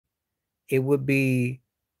it would be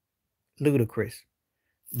ludicrous.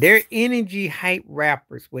 They're energy hype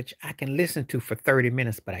rappers, which I can listen to for 30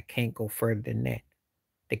 minutes, but I can't go further than that.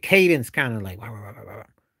 The cadence kind of like,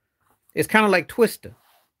 it's kind of like Twister.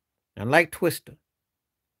 I like Twister.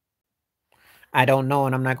 I don't know,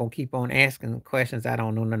 and I'm not gonna keep on asking questions I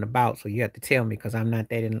don't know nothing about. So you have to tell me because I'm not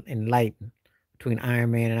that enlightened between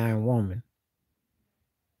Iron Man and Iron Woman.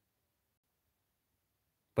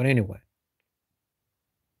 But anyway,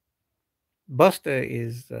 Buster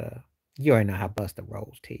is you already know how Buster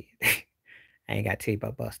rolls, Ted. I ain't got to tell you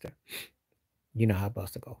about Buster. You know how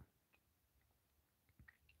Buster go.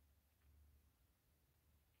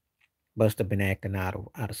 Buster been acting out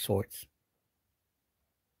of sorts.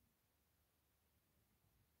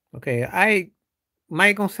 Okay, I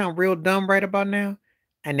might gonna sound real dumb right about now.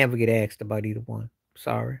 I never get asked about either one.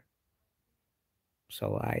 Sorry.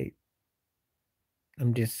 So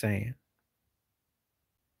I'm just saying.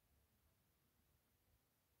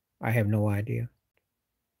 I have no idea.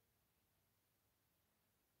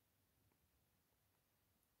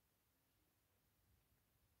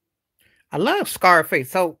 I love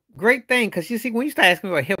Scarface. So great thing, because you see, when you start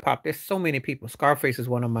asking me about hip hop, there's so many people. Scarface is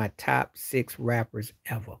one of my top 6 rappers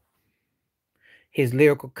ever. His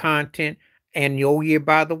lyrical content, and oh yeah,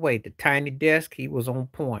 by the way, the Tiny Desk, he was on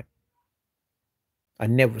point. I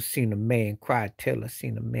never seen a man cry till I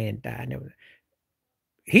seen a man die. I never.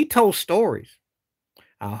 He told stories.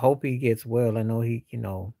 I hope he gets well. I know he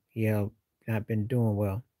not been doing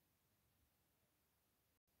well.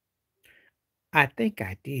 I think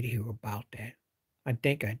I did hear about that. I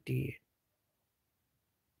think I did.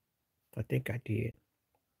 I think I did.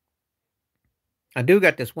 I do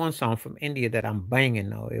got this one song from India that I'm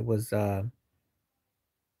banging though. It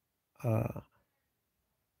uh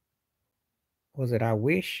was it I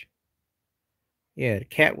Wish? Yeah, the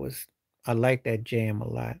cat was I like that jam a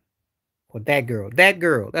lot. Well, that girl. That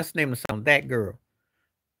girl. That's the name of the song. That girl.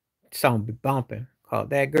 Song be bumping. Called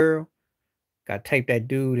That Girl. Got to tape that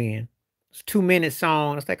dude in. It's 2 minute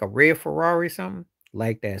song. It's like a red Ferrari or something.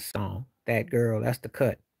 Like that song. That girl. That's the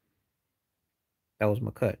cut. That was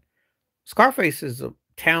my cut. Scarface is a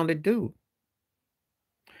talented dude.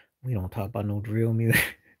 We don't talk about no drill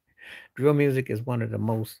music. Drill music is one of the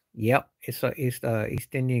most. Yep, it's the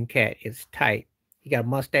East Indian cat. It's tight. He got a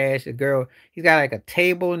mustache. The girl. He's got like a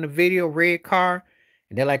table in the video, red car,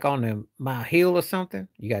 and they're like on the Mile Hill or something.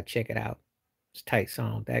 You gotta check it out. It's a tight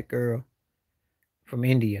song. That girl from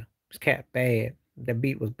India. It's cat bad. The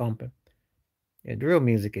beat was bumping. Yeah, drill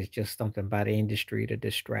music is just something by the industry to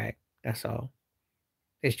distract. That's all.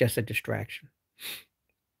 It's just a distraction.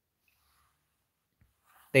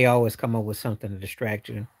 They always come up with something to distract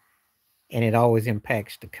you, and it always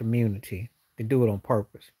impacts the community. They do it on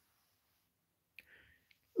purpose.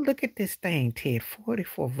 Look at this thing, Ted.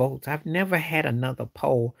 44 votes. I've never had another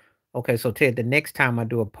poll. Okay, so Ted, the next time I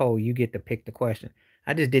do a poll, you get to pick the question.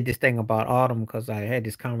 I just did this thing about autumn because I had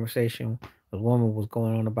this conversation. A woman was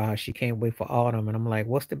going on about how she can't wait for autumn. And I'm like,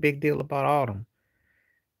 what's the big deal about autumn?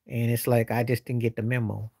 And it's like, I just didn't get the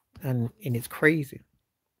memo. And it's crazy.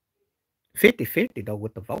 50-50 though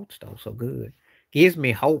with the votes, though. So good. Gives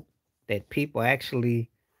me hope that people actually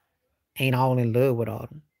ain't all in love with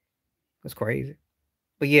autumn. That's crazy.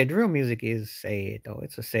 But yeah, drill music is sad though.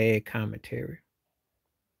 It's a sad commentary.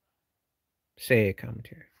 Sad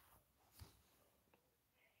commentary.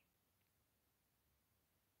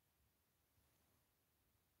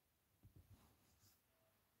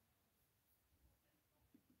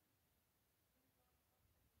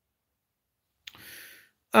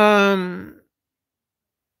 Um,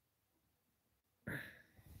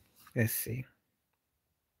 let's see.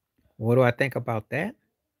 What do I think about that?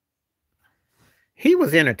 He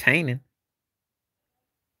was entertaining.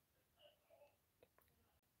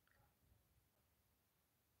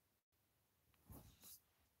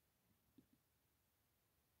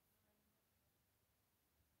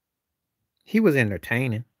 He was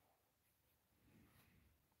entertaining.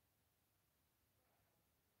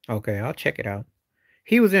 Okay, I'll check it out.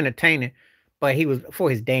 He was entertaining, but he was for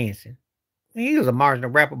his dancing. He was a marginal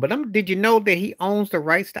rapper, but did you know that he owns the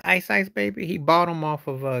rights to Ice Ice Baby? He bought them off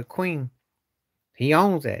of Queen. He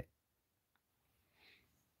owns that.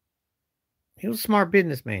 He was a smart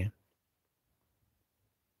businessman.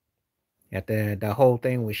 At the whole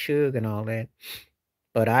thing with Suge and all that.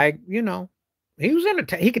 But he was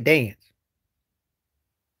entertaining. He could dance.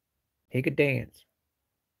 He could dance.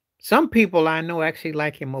 Some people I know actually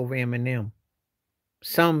like him over Eminem.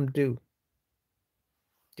 Some do.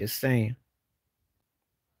 Just saying.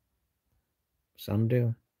 Some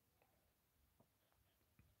do.